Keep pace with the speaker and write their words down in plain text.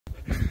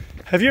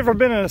Have you ever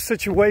been in a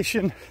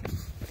situation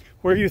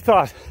where you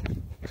thought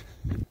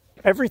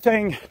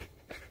everything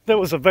that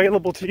was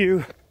available to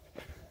you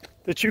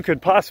that you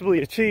could possibly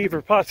achieve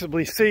or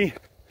possibly see,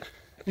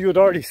 you had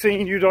already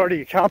seen, you'd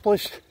already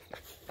accomplished,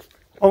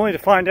 only to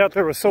find out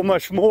there was so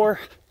much more?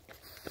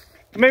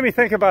 It made me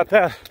think about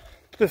that.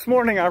 This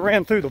morning I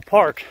ran through the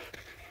park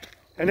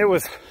and it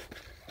was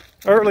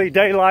early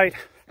daylight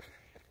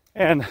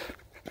and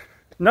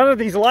none of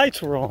these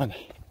lights were on.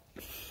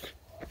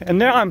 And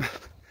now I'm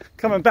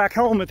coming back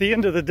home at the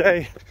end of the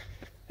day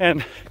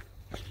and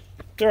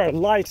there are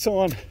lights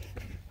on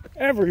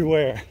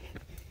everywhere.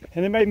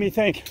 And it made me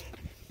think,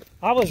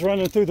 I was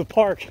running through the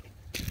park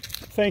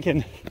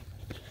thinking,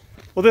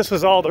 well, this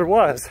was all there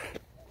was.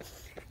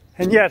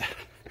 And yet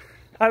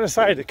I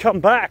decided to come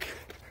back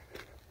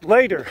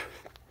later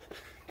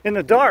in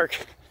the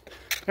dark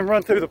and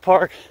run through the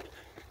park.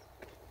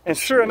 And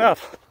sure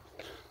enough,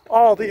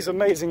 all these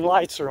amazing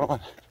lights are on.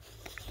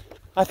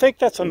 I think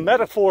that's a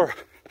metaphor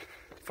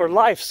for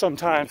life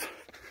sometimes.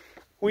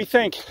 We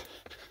think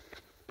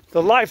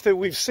the life that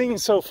we've seen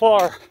so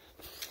far,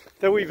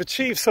 that we've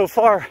achieved so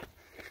far,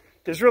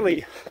 is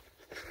really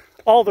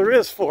all there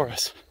is for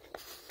us.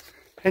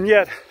 And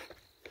yet,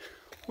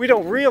 we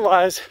don't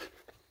realize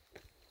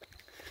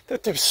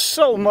that there's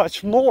so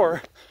much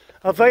more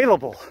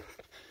available,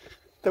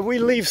 that we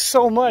leave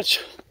so much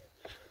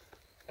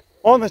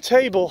on the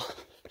table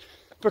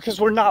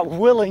because we're not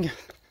willing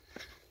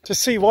to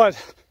see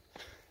what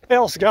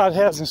else God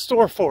has in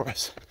store for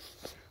us.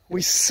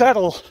 We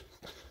settle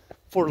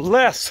for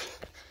less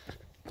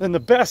than the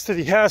best that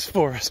He has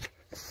for us.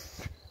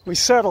 We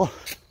settle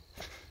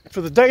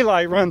for the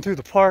daylight run through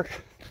the park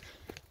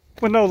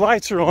when no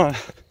lights are on.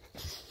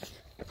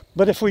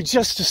 But if we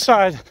just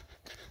decide,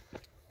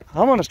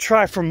 I'm going to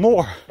try for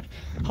more,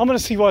 I'm going to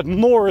see what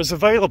more is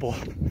available,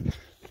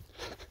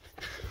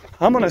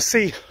 I'm going to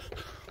see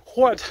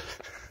what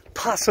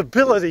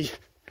possibility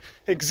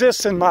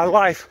exists in my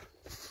life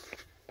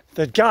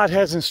that God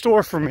has in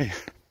store for me.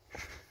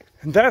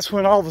 And that's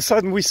when all of a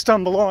sudden we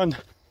stumble on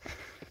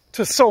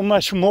to so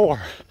much more.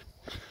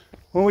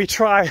 When we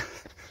try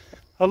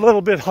a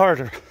little bit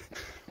harder,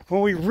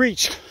 when we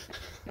reach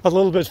a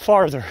little bit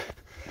farther,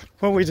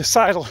 when we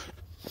decide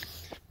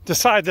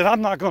that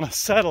I'm not going to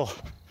settle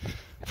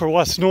for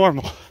what's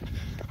normal.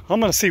 I'm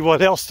going to see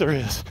what else there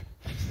is.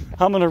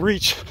 I'm going to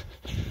reach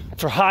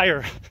for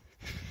higher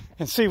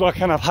and see what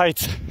kind of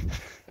heights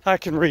I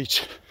can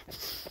reach.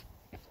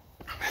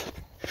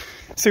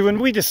 See, when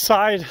we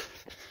decide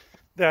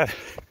that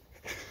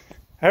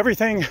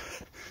everything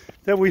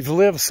that we've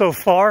lived so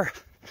far,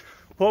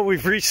 what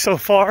we've reached so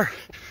far,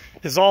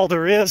 is all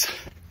there is,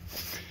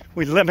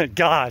 we limit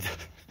God.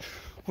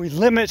 We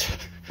limit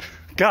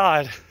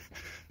God,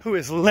 who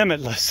is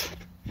limitless,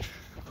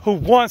 who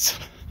wants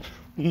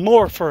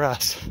more for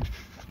us,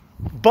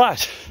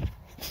 but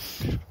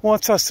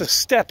wants us to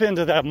step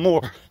into that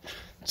more,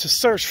 to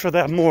search for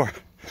that more,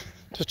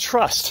 to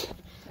trust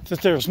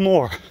that there's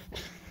more.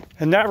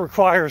 And that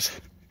requires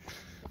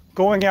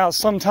going out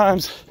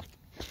sometimes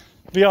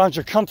beyond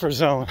your comfort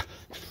zone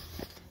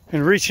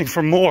and reaching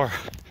for more.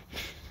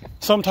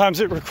 Sometimes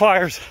it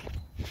requires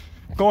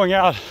going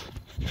out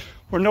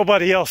where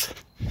nobody else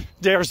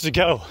dares to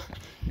go,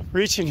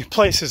 reaching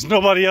places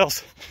nobody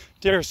else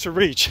dares to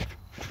reach,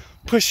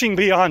 pushing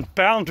beyond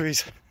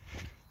boundaries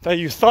that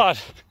you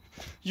thought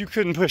you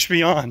couldn't push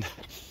beyond,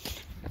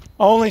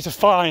 only to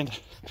find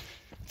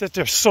that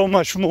there's so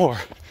much more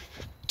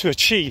to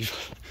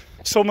achieve,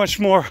 so much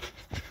more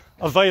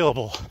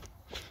available,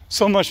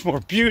 so much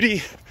more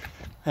beauty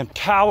and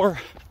power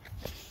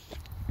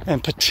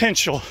and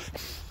potential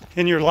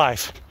in your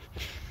life.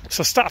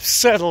 So stop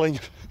settling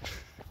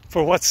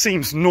for what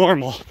seems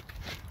normal.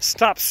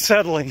 Stop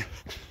settling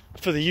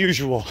for the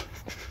usual.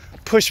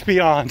 Push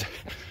beyond.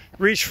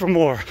 Reach for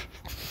more.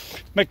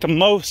 Make the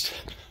most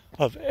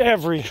of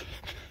every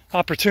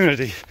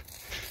opportunity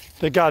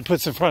that God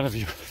puts in front of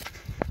you.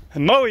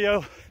 And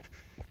Moyo,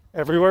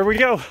 everywhere we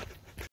go.